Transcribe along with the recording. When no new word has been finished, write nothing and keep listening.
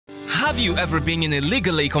Have you ever been in a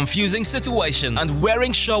legally confusing situation and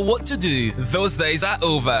weren't sure what to do? Those days are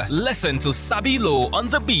over. Listen to Sabi Law on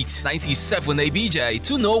the Beat 97 ABJ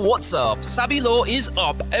to know what's up. Sabi Law is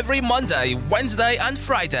up every Monday, Wednesday and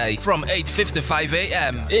Friday from 8:55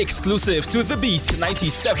 a.m. Exclusive to the Beat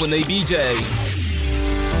 97 ABJ.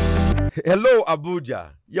 Hello, Abuja.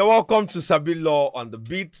 You're welcome to Sabi Law on the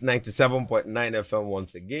Beat 97.9 FM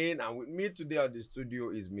once again. And with me today on the studio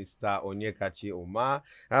is Mr. Onyekachi Umah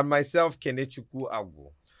and myself, Kenechukwu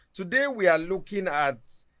Agwu. Today we are looking at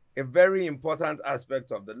a very important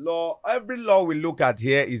aspect of the law. Every law we look at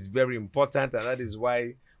here is very important, and that is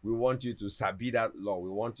why we want you to sabi that law. We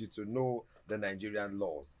want you to know the Nigerian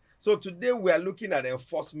laws. So today we are looking at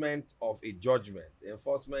enforcement of a judgment,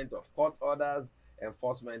 enforcement of court orders,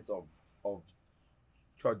 enforcement of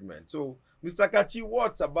judgment. So, Mr. Kachi,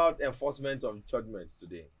 what about enforcement of judgments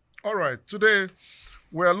today? All right. Today,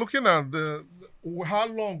 we are looking at how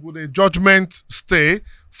long would a judgment stay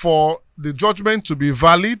for the judgment to be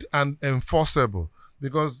valid and enforceable.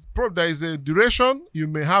 Because there is a duration, you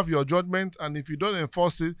may have your judgment, and if you don't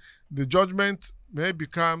enforce it, the judgment may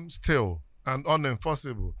become stale and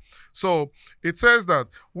unenforceable. So, it says that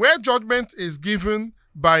where judgment is given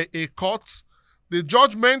by a court, the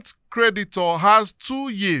judgment creditor has 2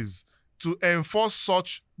 years to enforce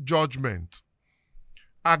such judgment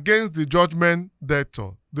against the judgment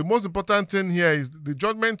debtor. The most important thing here is the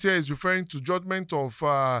judgment here is referring to judgment of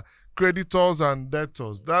creditors and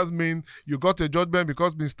debtors. That means you got a judgment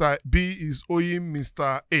because Mr. B is owing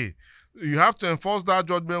Mr. A. You have to enforce that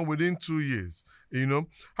judgment within 2 years.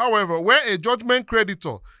 However, where a judgment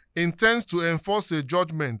creditor intends to enforce a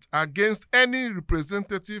judgment against any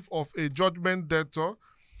representative of a judgment debtor,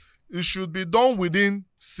 it should be done within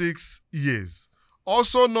 6 years.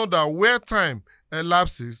 Also know that where time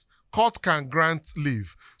elapses, court can grant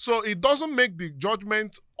leave. So it doesn't make the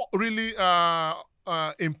judgment really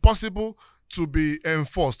impossible to be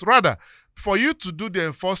enforced. Rather, for you to do the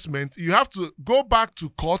enforcement, you have to go back to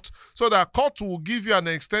court so that court will give you an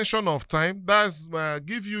extension of time, that's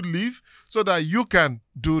give you leave so that you can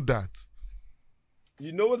do that.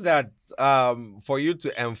 You know that for you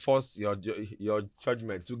to enforce your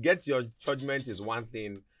judgment, to get your judgment is one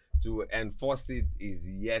thing, to enforce it is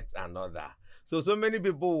yet another. So many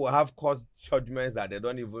people will have court judgments that they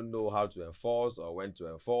don't even know how to enforce or when to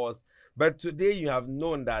enforce. But today you have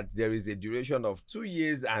known that there is a duration of 2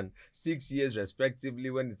 years and 6 years respectively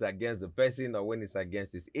when it's against the person or when it's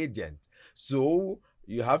against his agent. So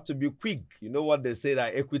you have to be quick. You know what they say,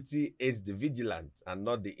 that equity aids the vigilant and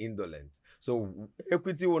not the indolent. So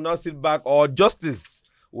equity will not sit back, or justice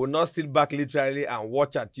will not sit back literally and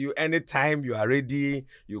watch at you. Anytime you are ready,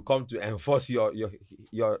 you come to enforce your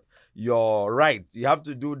rights. You have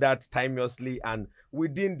to do that timelessly and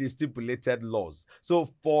within the stipulated laws. So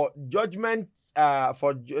for judgment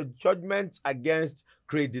against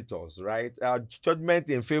creditors, right? Judgment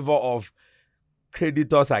in favor of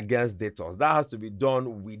creditors against debtors, that has to be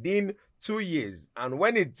done within 2 years. And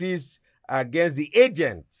when it is against the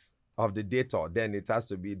agent of the debtor, then it has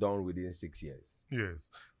to be done within 6 years. Yes.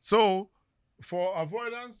 So for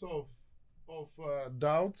avoidance of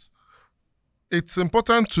doubt, it's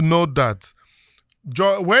important to note that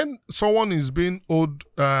when someone is being owed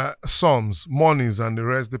sums, monies and the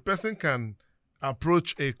rest, the person can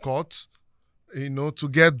approach a court, to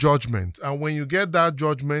get judgment. And when you get that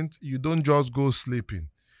judgment, you don't just go sleeping.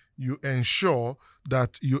 You ensure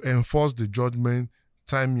that you enforce the judgment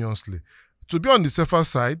timelessly. To be on the safer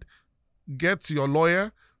side, get your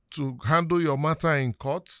lawyer to handle your matter in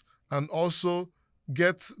court, and also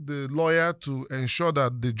get the lawyer to ensure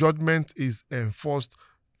that the judgment is enforced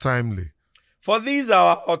timely. For these,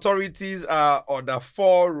 our authorities are Order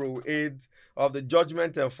 4, Rule 8 of the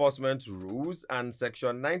Judgment Enforcement Rules and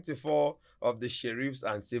Section 94 of the Sheriffs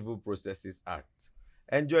and Civil Processes Act.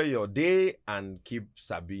 Enjoy your day and keep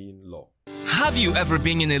sabiing law. Have you ever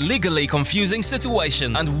been in a legally confusing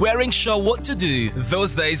situation and weren't sure what to do?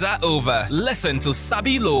 Those days are over. Listen to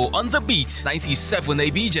Sabi Law on the Beat 97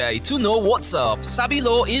 ABJ to know what's up. Sabi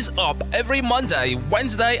Law is up every Monday,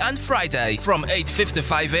 Wednesday and Friday from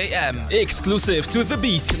 8:55 a.m. Exclusive to the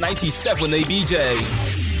Beat 97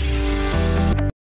 ABJ.